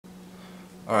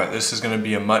Alright, this is going to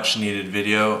be a much needed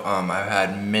video. I've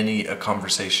had many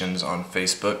conversations on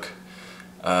Facebook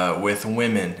with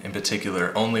women in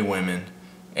particular, only women,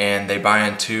 and they buy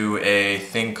into a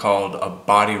thing called a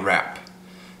body wrap.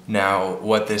 Now,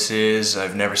 what this is,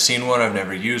 I've never seen one, I've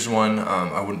never used one,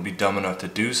 I wouldn't be dumb enough to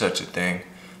do such a thing.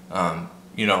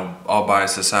 You know, all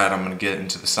bias aside, I'm going to get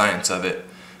into the science of it.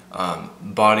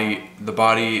 The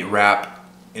body wrap,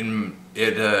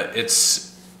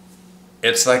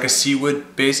 it's like a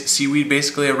seaweed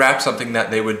basically a wrap, something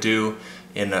that they would do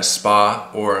in a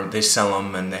spa, or they sell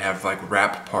them and they have like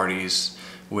wrap parties,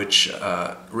 which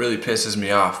really pisses me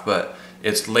off. But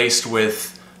it's laced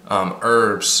with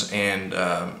herbs and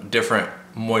different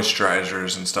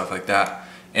moisturizers and stuff like that.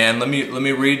 And let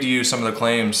me read to you some of the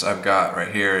claims I've got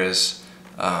right here. Is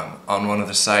on one of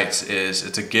the sites is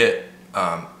it's a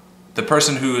the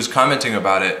person who is commenting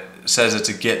about it says it's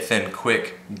a get thin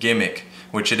quick gimmick,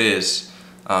 which it is.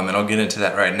 And I'll get into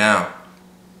that right now.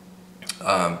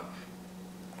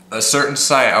 A certain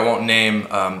site, I won't name,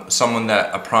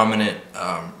 a prominent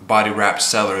body wrap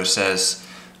seller says,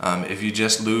 if you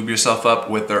just lube yourself up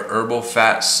with their herbal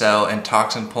fat cell and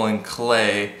toxin pulling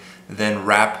clay, then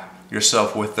wrap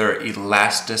yourself with their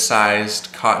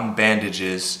elasticized cotton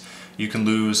bandages, you can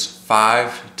lose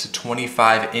 5 to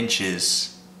 25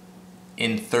 inches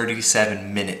in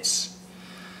 37 minutes.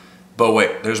 But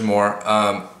wait, there's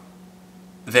more.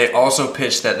 They also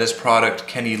pitch that this product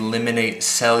can eliminate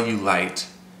cellulite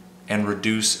and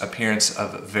reduce appearance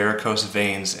of varicose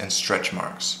veins and stretch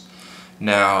marks.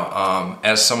 Now,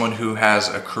 as someone who has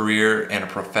a career and a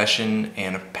profession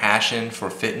and a passion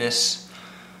for fitness,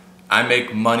 I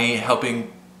make money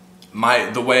helping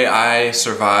the way I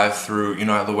survive through,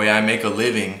 the way I make a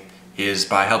living is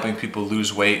by helping people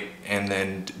lose weight and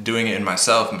then doing it in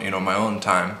myself, my own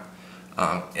time.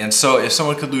 And so if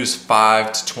someone could lose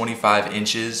 5 to 25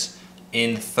 inches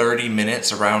in 30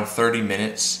 minutes, around 30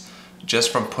 minutes,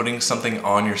 just from putting something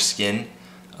on your skin,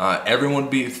 everyone would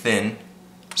be thin.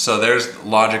 So there's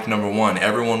logic number one,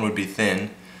 everyone would be thin.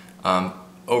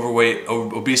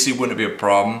 Obesity wouldn't be a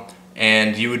problem,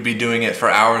 and you would be doing it for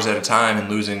hours at a time and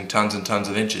losing tons and tons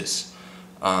of inches.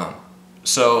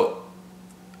 So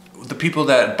the people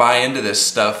that buy into this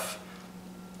stuff,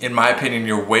 in my opinion,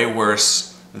 you're way worse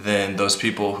than those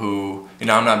people who,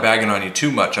 I'm not bagging on you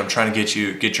too much, I'm trying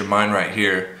to get your mind right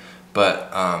here, but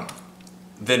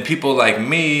then people like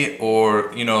me,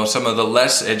 or some of the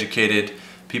less educated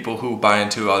people who buy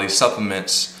into all these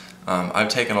supplements. I've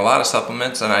taken a lot of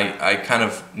supplements, and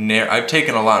I've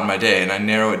taken a lot in my day, and I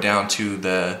narrow it down to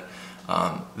the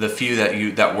few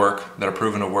that work, that are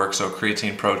proven to work. So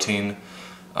creatine, protein.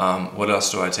 What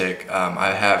else do I take?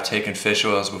 I have taken fish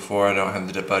oils before. I don't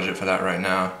have the budget for that right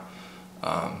now.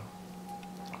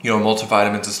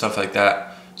 Multivitamins and stuff like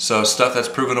that. So stuff that's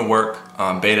proven to work,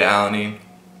 beta-alanine.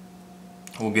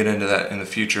 We'll get into that in the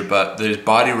future, but there's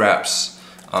body wraps.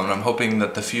 And I'm hoping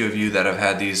that the few of you that have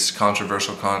had these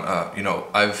controversial,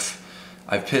 I've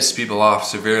pissed people off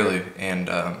severely, and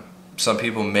some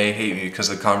people may hate me because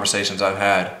of the conversations I've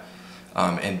had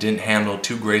and didn't handle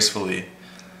too gracefully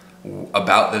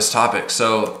about this topic.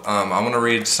 So I'm going to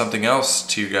read something else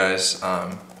to you guys.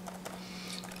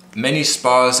 Many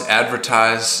spas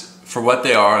advertise for what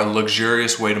they are, a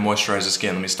luxurious way to moisturize the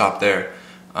skin. Let me stop there.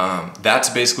 That's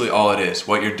basically all it is.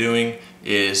 What you're doing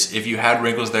is, if you had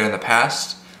wrinkles there in the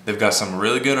past, they've got some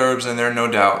really good herbs in there, no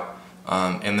doubt,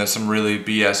 and then some really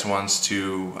BS ones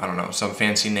to, some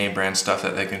fancy name brand stuff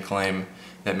that they can claim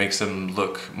that makes them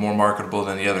look more marketable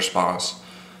than the other spas.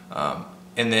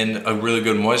 And then a really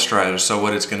good moisturizer. So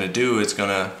what it's going to do, it's going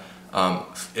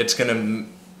to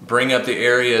bring up the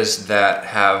areas that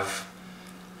have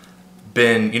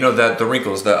been, that the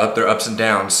wrinkles, their ups and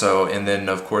downs. So, and then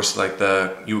of course, like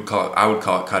I would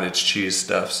call it cottage cheese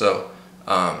stuff. So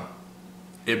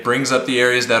it brings up the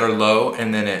areas that are low,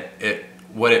 and then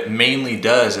what it mainly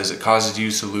does is it causes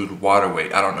you to lose water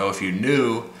weight. I don't know if you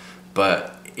knew,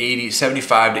 but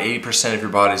 75 to 80% of your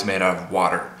body is made out of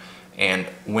water. And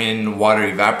when water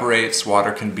evaporates,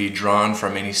 water can be drawn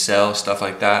from any cell, stuff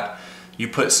like that. You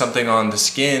put something on the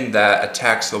skin that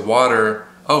attacks the water,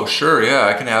 oh sure, yeah,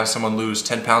 I can have someone lose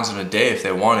 10 pounds in a day if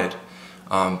they wanted.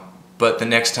 But the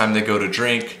next time they go to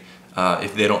drink,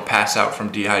 if they don't pass out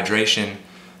from dehydration,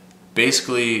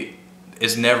 basically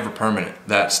is never permanent.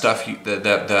 That stuff,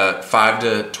 the 5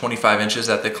 to 25 inches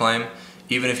that they claim,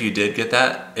 even if you did get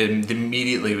that,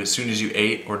 immediately as soon as you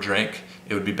ate or drank,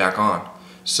 it would be back on.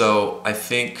 So I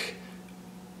think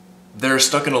they're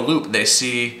stuck in a loop. They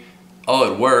see,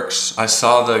 oh, it works. I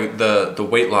saw the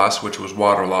weight loss, which was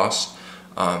water loss.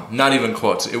 Not even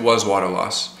quotes, it was water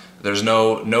loss. There's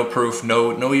no proof,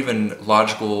 no even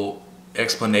logical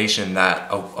explanation that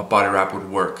a body wrap would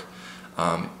work.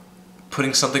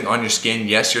 Putting something on your skin,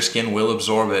 yes, your skin will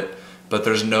absorb it, but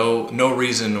there's no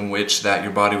reason in which that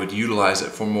your body would utilize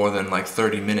it for more than like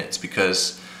 30 minutes,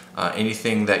 because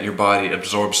anything that your body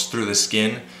absorbs through the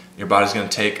skin, your body's going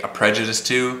to take a prejudice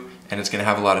to, and it's going to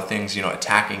have a lot of things, you know,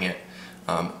 attacking it.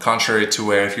 Contrary to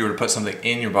where if you were to put something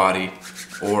in your body,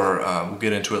 or we'll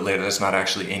get into it later, that's not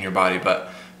actually in your body, but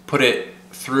put it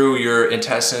through your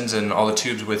intestines and all the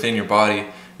tubes within your body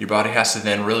has to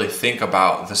then really think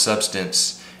about the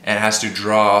substance, and it has to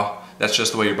draw. That's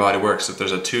just the way your body works. If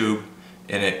there's a tube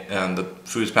in it and the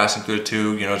food's passing through the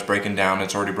tube, you know, it's breaking down,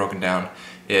 it's already broken down,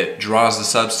 it draws the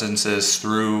substances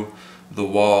through the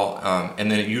wall,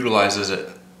 and then it utilizes it.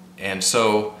 And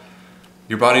so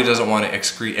your body doesn't want to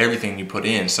excrete everything you put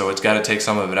in, so it's got to take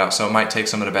some of it out. So it might take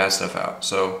some of the bad stuff out.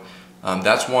 So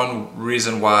that's one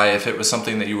reason why, if it was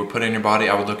something that you would put in your body,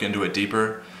 I would look into it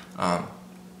deeper.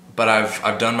 But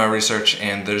I've done my research,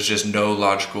 and there's just no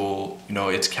logical, you know,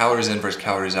 it's calories in versus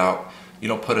calories out. You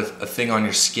don't put a thing on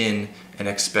your skin and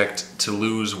expect to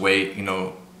lose weight. You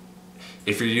know,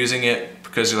 if you're using it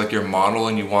because you're like your model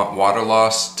and you want water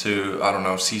loss to, I don't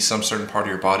know, see some certain part of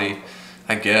your body,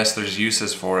 I guess there's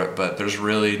uses for it, but there's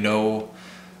really no,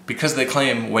 because they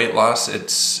claim weight loss,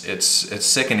 it's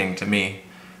sickening to me.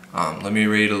 Let me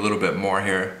read a little bit more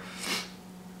here.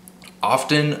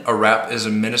 Often a wrap is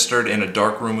administered in a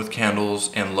dark room with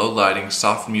candles and low lighting,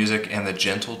 soft music, and the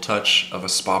gentle touch of a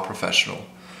spa professional.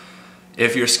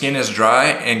 If your skin is dry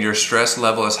and your stress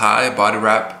level is high, a body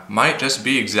wrap might just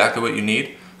be exactly what you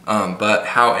need. But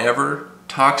however,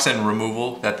 toxin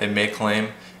removal that they may claim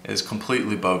is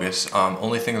completely bogus.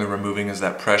 Only thing they're removing is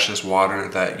that precious water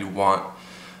that you want.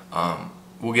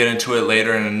 We'll get into it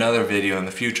later in another video in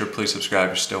the future. Please subscribe if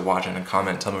you're still watching, and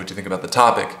comment, tell me what you think about the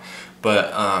topic.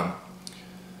 But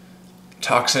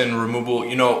toxin removal,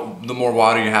 you know, the more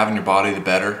water you have in your body, the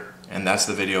better. And that's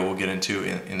the video we'll get into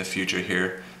in the future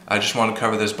here. I just want to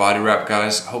cover this body wrap,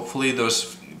 guys. Hopefully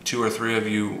those 2 or 3 of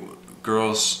you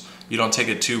girls, you don't take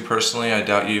it too personally. I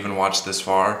doubt you even watch this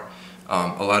far.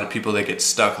 A lot of people, they get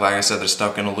stuck, like I said, they're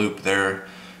stuck in a loop. Their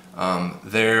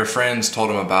friends told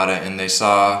them about it, and they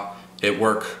saw it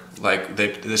work. Like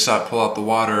they saw it pull out the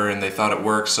water, and they thought it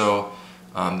worked. So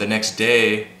the next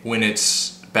day, when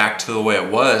it's back to the way it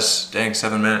was, dang,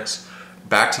 7 minutes,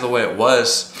 back to the way it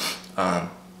was,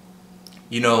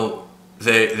 you know,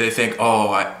 they think, oh,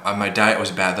 my diet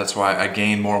was bad, that's why I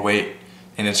gained more weight,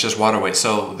 and it's just water weight.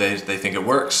 So they think it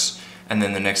works, and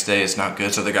then the next day it's not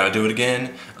good, so they got to do it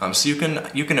again. So you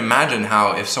can imagine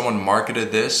how if someone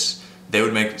marketed this, they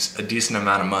would make a decent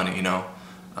amount of money, you know.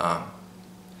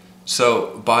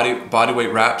 So body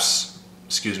weight wraps,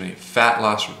 excuse me, fat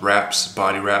loss wraps,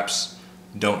 body wraps,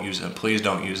 don't use them. Please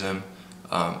don't use them.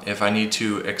 If I need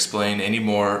to explain any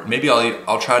more, maybe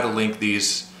I'll try to link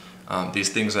these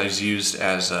things I've used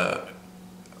as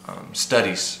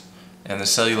studies, and the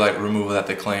cellulite removal that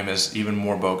they claim is even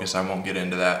more bogus. I won't get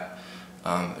into that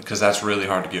because that's really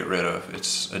hard to get rid of.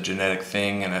 It's a genetic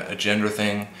thing and a gender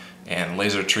thing, and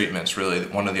laser treatment's really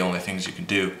one of the only things you can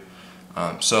do.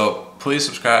 So please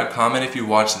subscribe, comment if you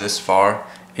watched this far.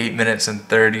 8 minutes and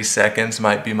 30 seconds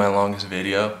might be my longest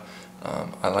video.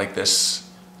 I like this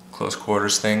close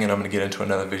quarters thing, and I'm going to get into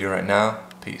another video right now.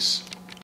 Peace.